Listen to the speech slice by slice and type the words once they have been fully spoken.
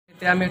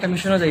আমি একটা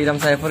মিশনে যাইলাম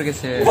সাইফার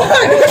গেছে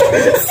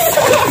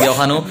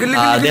ওখানে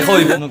দেখো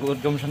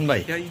গমশন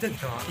ভাই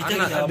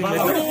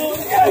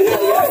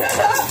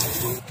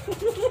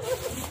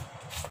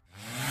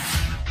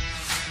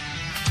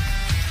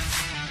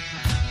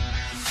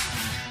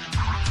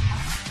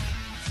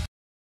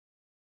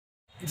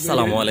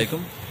আসসালামু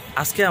আলাইকুম।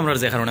 আজকে আমরা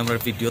যে কারণে আমরা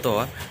ভিডিও তো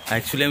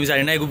অ্যাকচুয়ালি আমি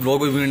জানি না এগুলো ব্লগ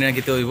হইব না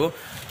কিতে হইব।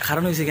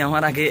 কারণ হয়েছে কি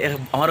আমার আগে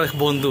আমার এক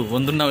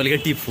বন্ধুর নাম লিখে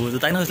টিপু, তো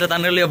তাই না হয়েছিল তার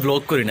লিখে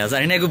ব্লগ করি না,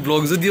 জানি না এগুলো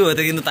ব্লগ যদিও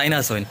হয়তো কিন্তু তাই না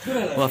আসেন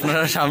ও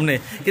আপনারা সামনে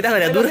কিতা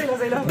কইরা দূর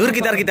দূর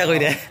কিতার কিতা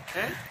কইরা।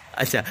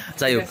 আচ্ছা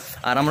যাই হোক,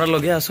 আর আমরা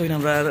লগে আসইন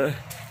আমরা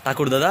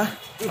ঠাকুর দাদা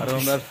আর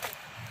আমরা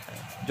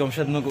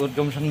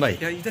জমশন ভাই।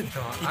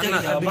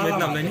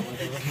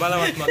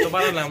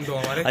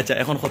 আচ্ছা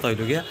এখন কথা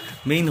হইল গিয়া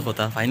মেইন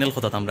কথা ফাইনাল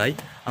কথা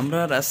আমরা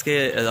আজকে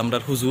আমরা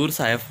হুজুর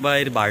সাহেব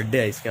ভাইয়ের বার্থডে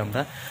আজকে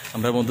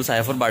আমরা বন্ধু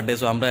সাহেবের বার্থডে।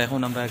 সো আমরা এখন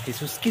আমরা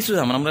কিছু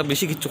আমরা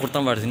বেশি কিছু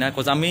করতাম পারছি না,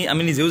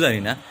 আমি নিজেও জানি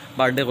না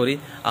বার্থডে করি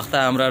আখতা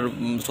আমরা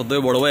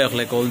সদ্যই বড় ভাই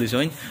একলে কল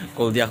দিছইন,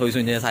 কল দিয়া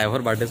কইছইন যে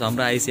সাহেবের বার্থডে। সো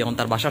আমরা আইছি এখন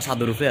তার বাসার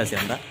ছাদের উপরে আছি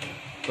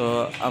তো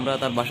আমরা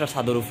তার বাসার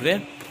ছাদের উপরে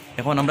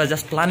এখন আমরা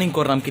জাস্ট প্ল্যানিং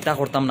করলাম কিতা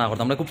করতাম না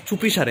করতাম। আমরা খুব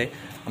চুপি সারে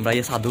আমরা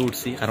ছাদে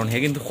উঠছি, কারণ হে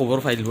কিন্তু খবর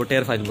ফাইলবো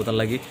টের ফাইলবো তার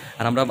লাগি।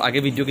 আর আমরা আগে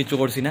ভিডিও কিছু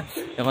করছি না,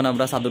 এখন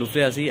আমরা ছাদের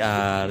উপরে আছি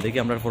আর দেখি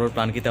আমরা পরের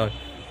প্ল্যান কিতা হয়।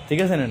 ঠিক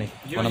আছে না?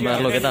 এখন আমরা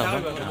লগে থাকবো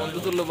বন্ধু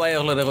তুল্য ভাই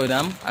একলরে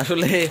কইলাম।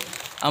 আসলে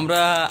আমরা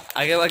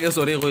আগে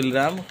সরি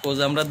কইলাম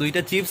যে আমরা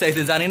দুইটা চিপস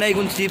আইছে, জানি না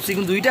এখন চিপস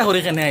এখন দুইটা করে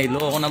কেনে আইলো।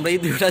 এখন আমরা এই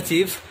দুইটা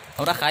চিপস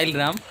আমরা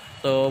খাইলাম।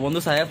 তো বন্ধু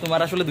সাহেব তোমার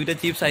আসলে দুইটা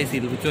চিপস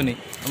আইছিল বুঝছো নি,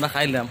 আমরা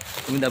খাইলাম,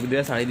 তুমি দাবি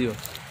দিয়ে ছাড়াই দিও।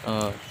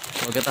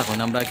 ওকে তখন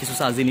আমরা কিছু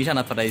জিনিস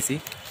আনা পাঠাইছি,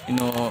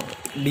 কিন্তু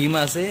ডিম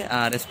আছে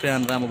আর স্প্রে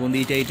আনলাম বন্ধু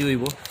ইটা ইটি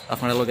হইব।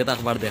 আপনারা লগে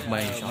থাকবার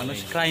দেখবাই। মানুষ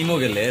ক্রাইমও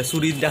গেলে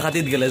চুরি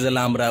ডাকাতিত গেলে যে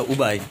আমরা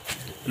উবাই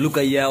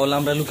লুকাইয়া ওলা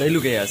আমরা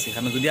লুকাই আছি,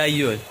 কারণ যদি আই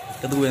হয়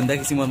তাতে গোয়েন্দা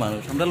কিছুমান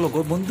মানুষ আমরা লোক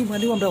বন্ধু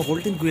মানেও আমরা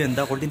হলটিন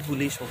গোয়েন্দা হলটিন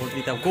পুলিশ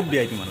সকলটা খুব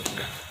বিআইপি মানুষ।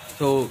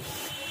 তো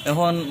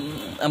এখন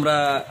আমরা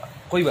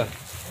কইবা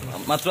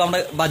মাত্র আমরা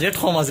বাজেট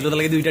কম আছিল তার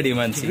লাগে দুইটা ডিম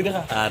আনছি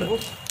আর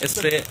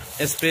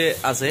স্প্রে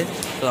আছে।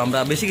 তো আমরা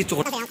বেশি কিছু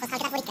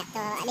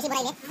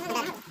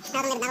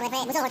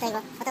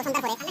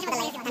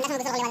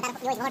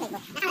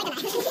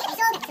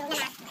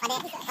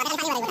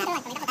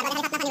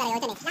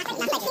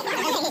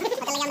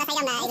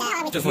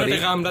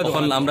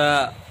আমরা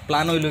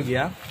প্ল্যান হইল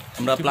গিয়া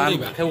আমরা প্ল্যান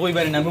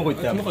কইবারি না আমি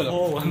কইতাম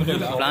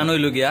প্ল্যান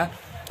হইল গিয়া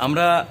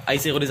আমরা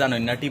আইসে করে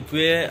জানেন না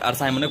টিপুয়ে আর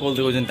সাইমনে কল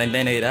দিয়ে কইছেন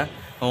তাই না এরা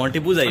এখন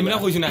টিপু যাইবা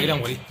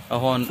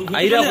এখন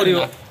আইরা করি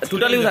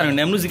টোটালিও জানেন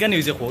না এমন জিকানি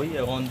হয়েছে কই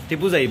এখন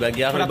টিপু যাইবা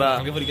গিয়া করবা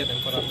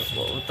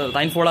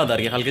তাইন পড়া আর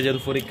কি কালকে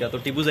যেহেতু পরীক্ষা। তো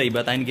টিপু যাইবা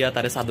তাইন গিয়া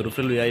তারে চাদর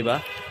উপরে লই আইবা,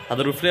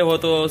 চাদর উপরে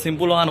হয়তো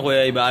সিম্পল ওখান হয়ে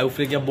আইবা আই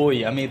উপরে গিয়া বই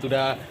আমি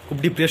তোরা খুব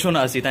ডিপ্রেশন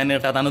আছি তাই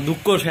একটা তার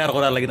দুঃখ শেয়ার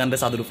করার লাগে তাদের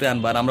চাদর উপরে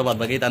আনবার। আমরা বাদ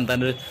বাকি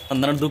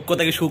তাদের দুঃখ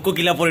থেকে সুখ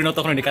কিলা পরিণত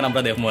তখন এখানে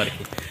আমরা দেখবো আর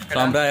কি। তো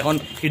আমরা এখন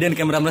হিডেন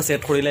ক্যামেরা আমরা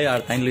সেট করিলাই আর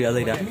তাইন লইয়া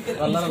যাইরা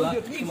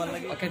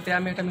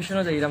আমি একটা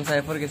মিশনে যাইলাম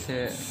সাইফার গেছে।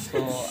 তো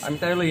আমি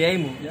তাই লই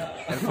আইমু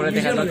এরপরে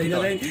দেখা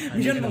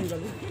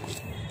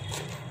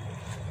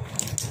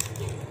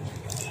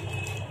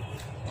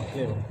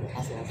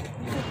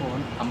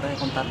আমরা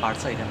এখন তার পার্ট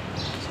সাইডে।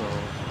 সো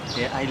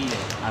এ আইলে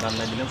আর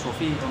আল্লাহ দিলাম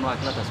সফি কোনো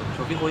আকলাত আছে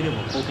সফি কই দেবো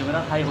ও ক্যামেরা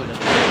হাই হয়ে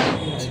যাবে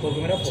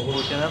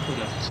ক্যামেরা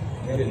খুললাম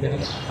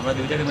আমরা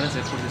দুইটা ক্যামেরা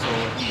সেট করছি। সো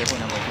এখন দেখো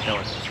না আমার কিটা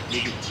আছে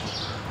দেখি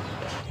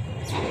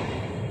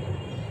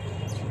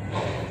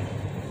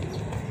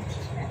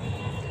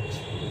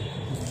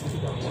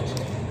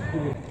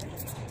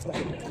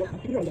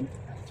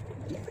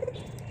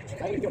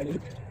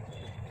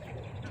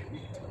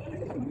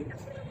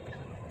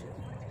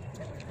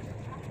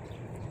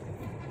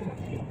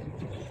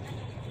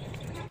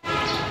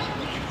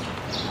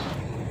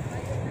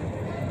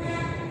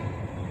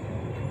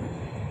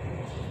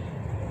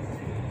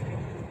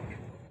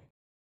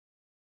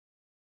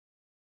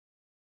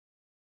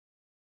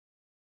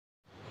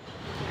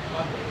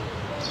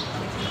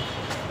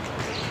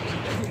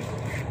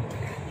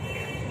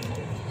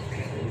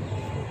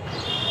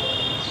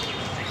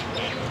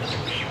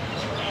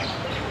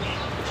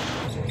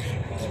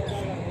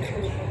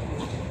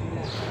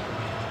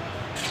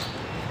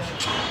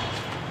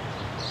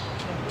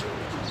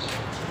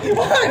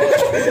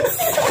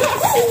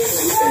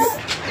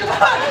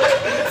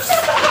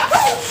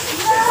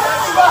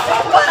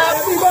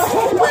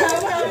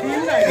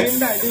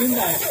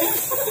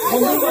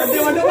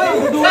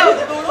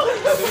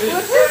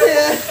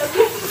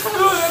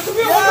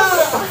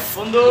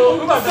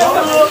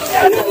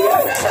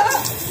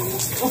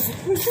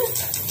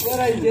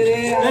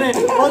মানে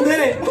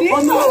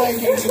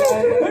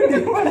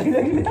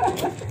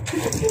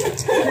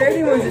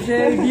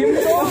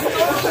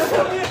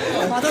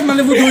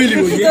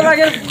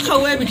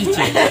খাওয়াই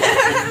পিঠিচ্ছে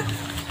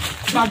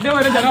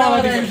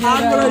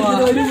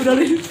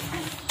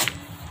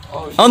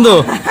বন্ধু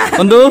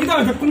বন্ধু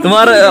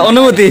তোমার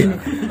অনুমতি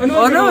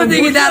অনুমতি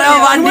কি তারা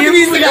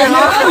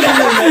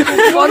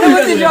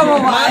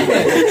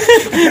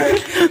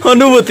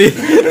অনুমতি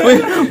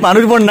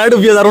মানুষ বন্যায়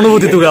ডুবিয়ে যার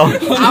অনুমতি তুমি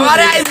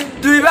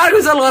দুইবার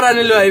গোসল করা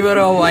নিল এবার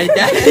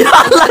ভাইটা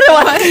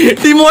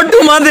টিমোর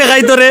টুমা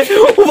দেখাই তোরে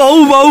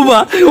উবা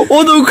ও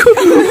দুঃখ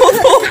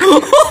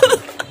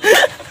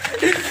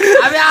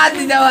আমি হাত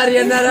দিতে পারি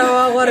না রে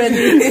বাবা করে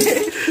দি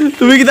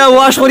তুমি কি তা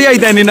ওয়াশ করি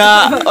আইতানি না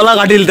ওলা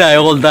কাটিলতা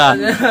ওলতা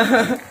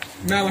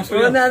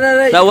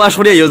না ওয়াশ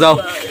করি আইও যাও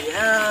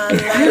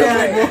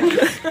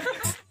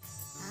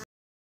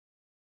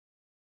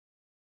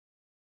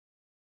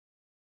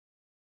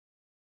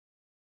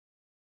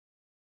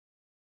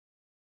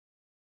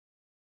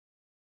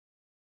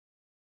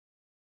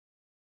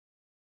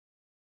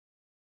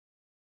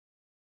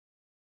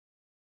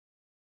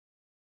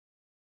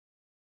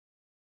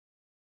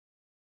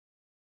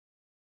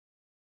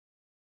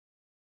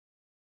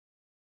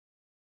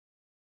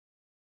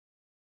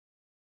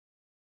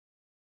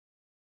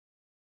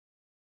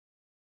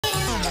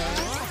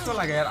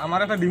লাগে আর আমার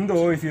একটা ডিম তো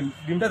হয়েছিল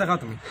ডিমটা দেখা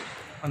তুমি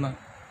না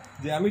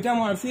যে আমিটা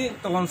মারছি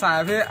তখন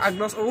সাহেবে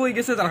আগ্রস ওই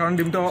গেছে তার কারণে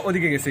ডিমটা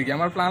ওদিকে গেছে কি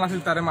আমার প্ল্যান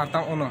আছিল তারে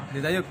মারতাম অন যে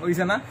যাই হোক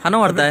হইছে না খানো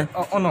মারতায়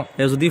অন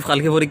যদি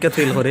কালকে পরীক্ষা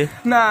ফেল করে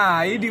না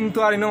এই ডিম তো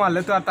আর ইনো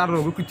মারলে তো আর তার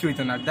রোগ কিছু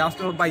হইতো না জাস্ট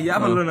বাইয়া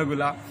ভালো না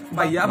গুলা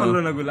ভালো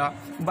লাগলো না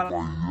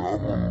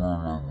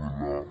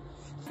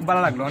ভালো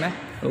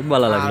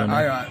লাগলো না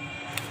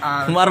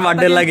তোমার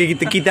বার্থডে লাগে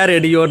কিতা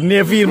রেডি ওর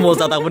নেফির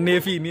মজা তারপর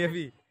নেফি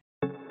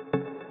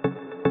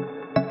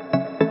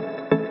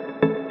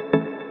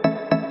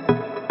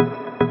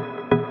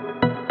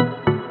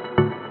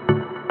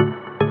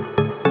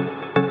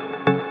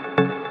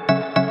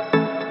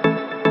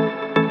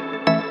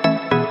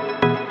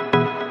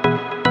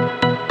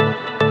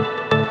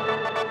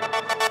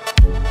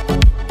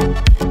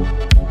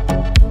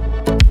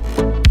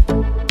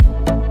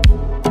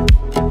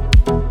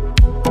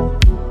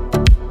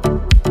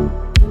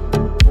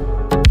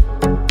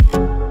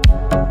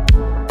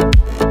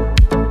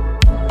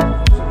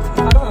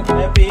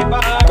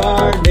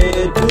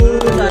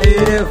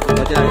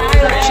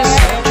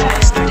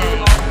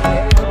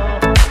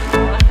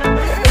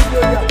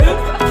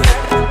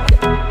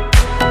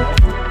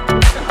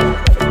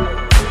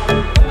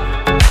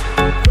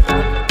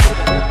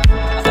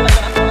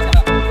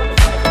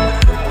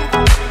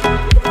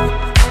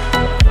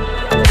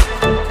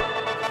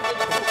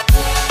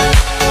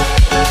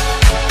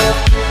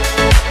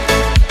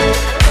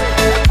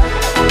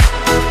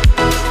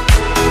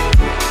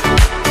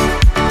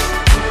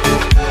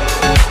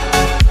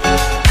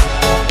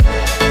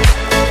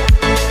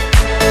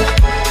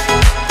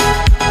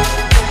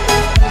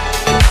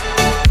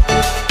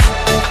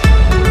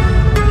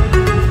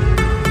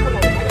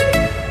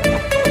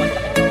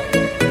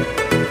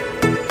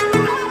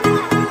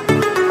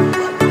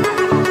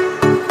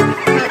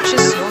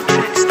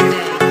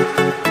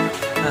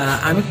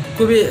আমি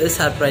খুবই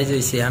সারপ্রাইজ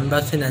হয়েছি আমি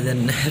ভাবছি না যে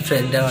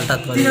ফ্রেন্ডে হঠাৎ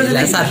করে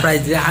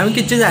সারপ্রাইজ আমি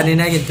কিছু জানি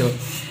না কিন্তু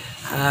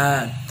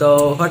তো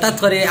হঠাৎ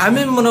করে আমি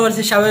মনে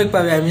করছি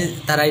স্বাভাবিকভাবে আমি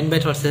তারা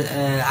ইনভাইট করছে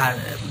আর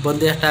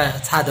বন্ধু একটা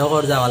ছাদও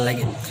করে যাওয়ার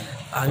লাগে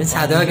আমি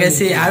ছাদও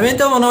গেছি আমি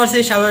তো মনে করছি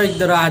স্বাভাবিক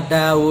ধরো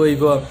আড্ডা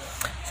উইব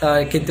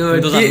কিন্তু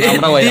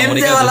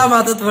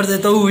মাথাত পড়ছে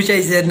তো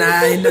উঠাইছে না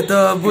এনে তো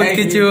বহুত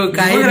কিছু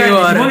কাহিনী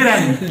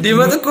ডিম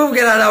তো খুব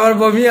গেলাম আমার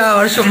বমি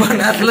আমার সমান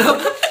আসলো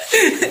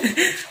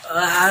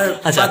আর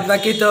বাদ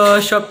বাকি তো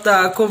সবটা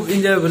খুব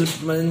এনজয়েবল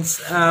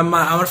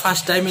আমার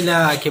ফার্স্ট টাইম মিলা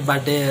কি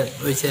বার্থডে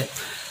হয়েছে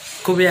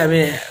খুবই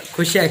আমি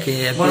খুশি আছি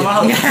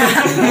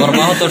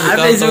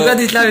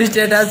দিলাম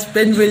স্ট্যাটাস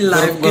পেনফুল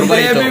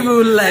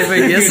লাইফ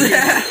হয়ে গেছে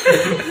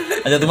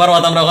আচ্ছা তোমার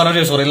মাথা আমরা ওখানে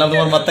শেষ করিলাম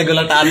তোমার মাথা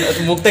গুলা টান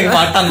মুখ থেকে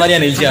টান মারিয়া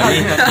নিলছি আমি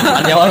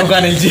আর যাওয়ার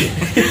ওখানে নিলছি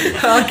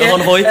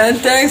and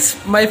thanks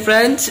my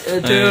friends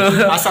to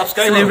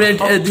celebrate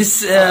this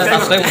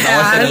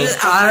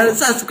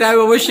subscribe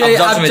অবশ্যই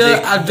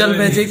আফজল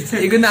ম্যাজিক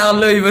এগুলো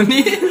আলো ইবনি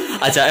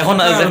আচ্ছা এখন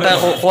যেটা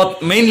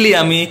মেইনলি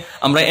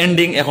আমরা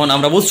এন্ডিং এখন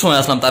আমরা বুঝ সময়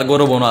আসলাম তার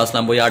গৌরব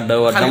আসলাম বই আড্ডা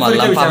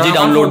মারলাম PUBG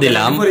ডাউনলোড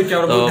দিলাম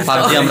তো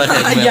PUBG আমরা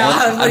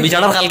আর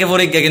বিচারার কালকে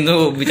পরীক্ষা কিন্তু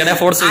বিচারা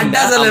ফোর্স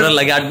আমরা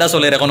লাগে আড্ডা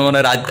চলে এখন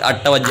মনে রাত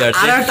 8টা বাজে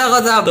আসছে আর একটা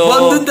কথা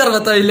বন্ধুত্বের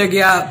কথা হইল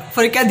গিয়া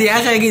পরীক্ষা দিয়া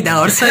খাই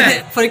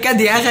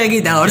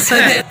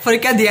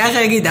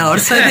কি দাওর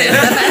সাথে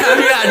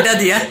আমি আড্ডা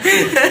দিয়া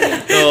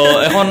তো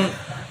এখন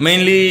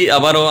মেইনলি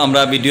আবারও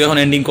আমরা ভিডিও এখন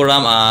এন্ডিং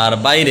করলাম আর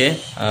বাইরে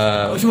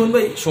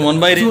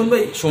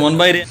সুমন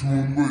বাইরে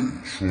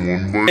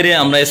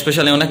আমরা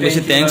স্পেশালি অনেক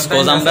বেশি থ্যাঙ্কস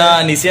কজ আমরা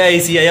নিচে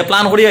আইসি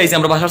প্ল্যান করি আইসি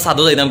আমরা বাসার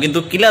ছাদও যাইতাম কিন্তু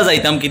কিলা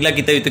যাইতাম কিলা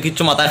হইতো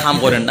কিচ্ছু মাথায় খাম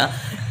করেন না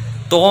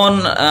তখন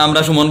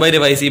আমরা সুমন বাইরে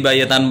পাইছি ভাই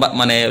তান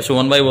মানে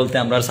সুমন ভাই বলতে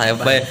আমরা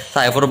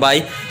সাহেবর ভাই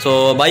সো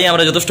ভাই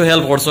আমরা যথেষ্ট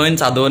হেল্প করছেন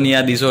চাঁদও নিয়া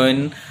দিছেন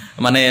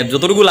মানে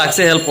যতটুকু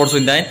লাগছে হেল্প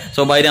করছেন তাই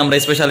সো বাইরে আমরা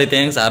স্পেশালি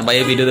থ্যাঙ্কস আর ভাই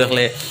ভিডিও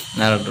দেখলে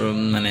আর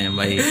মানে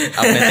ভাই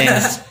আপনি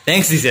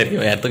থ্যাঙ্কস দিছে আর কি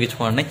ভাই আর তো কিছু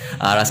করার নাই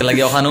আর আসলে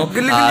লাগে ওখানো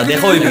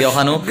দেখো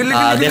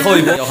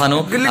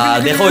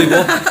হইব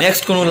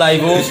নেক্সট কোনো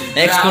লাইভ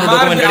নেক্সট কোনো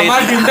ডকুমেন্টারি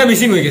আমার টিমটা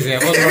মিসিং হয়ে গেছে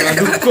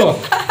দুঃখ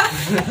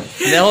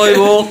দেখো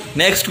হইব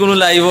নেক্সট কোনো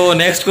লাইভ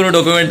নেক্সট কোনো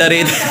ডকুমেন্টারি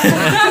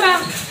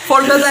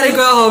 15 তারিখ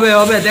হবে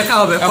হবে দেখা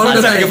হবে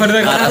 15 তারিখ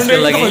আজকে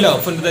লাগে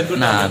ফোনটা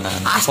না না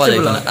পাওয়া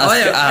যাইতো না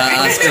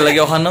আজকে লাগে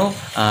ওখানেও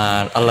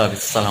আর আল্লাহ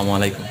হাফিজ আসসালামু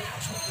আলাইকুম